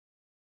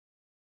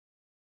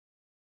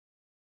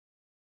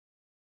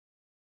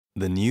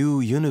The new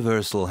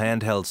universal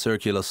handheld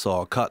circular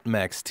saw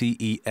CutMax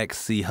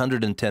TEXC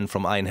 110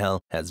 from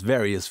Einhell has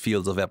various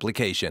fields of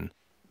application.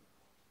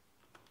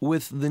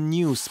 With the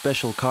new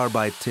special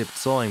carbide-tipped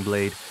sawing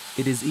blade,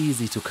 it is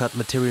easy to cut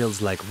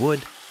materials like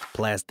wood,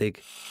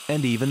 plastic,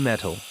 and even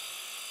metal,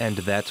 and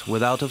that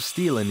without of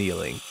steel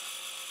annealing.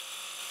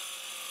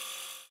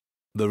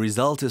 The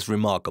result is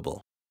remarkable.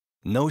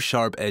 No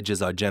sharp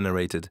edges are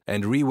generated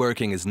and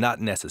reworking is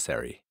not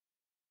necessary.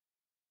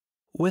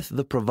 With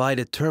the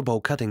provided turbo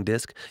cutting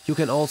disc, you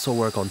can also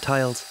work on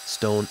tiles,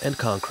 stone and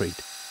concrete.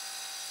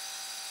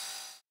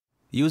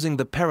 Using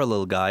the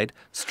parallel guide,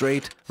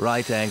 straight,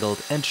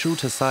 right-angled and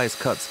true-to-size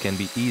cuts can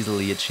be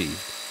easily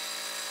achieved.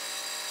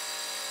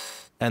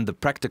 And the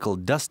practical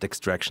dust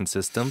extraction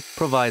system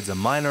provides a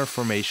minor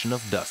formation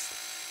of dust.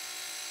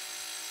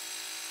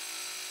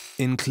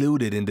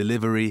 Included in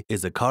delivery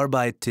is a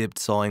carbide-tipped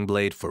sawing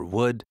blade for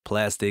wood,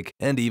 plastic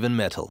and even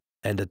metal,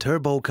 and a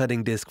turbo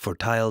cutting disc for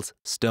tiles,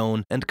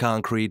 stone and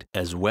concrete,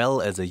 as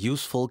well as a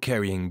useful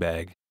carrying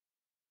bag.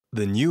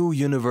 The new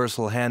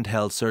universal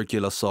handheld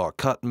circular saw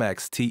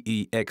CutMax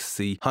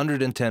TEXC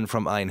 110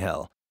 from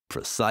Einhell,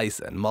 precise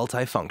and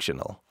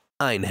multifunctional.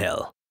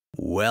 Einhell,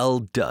 well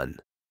done!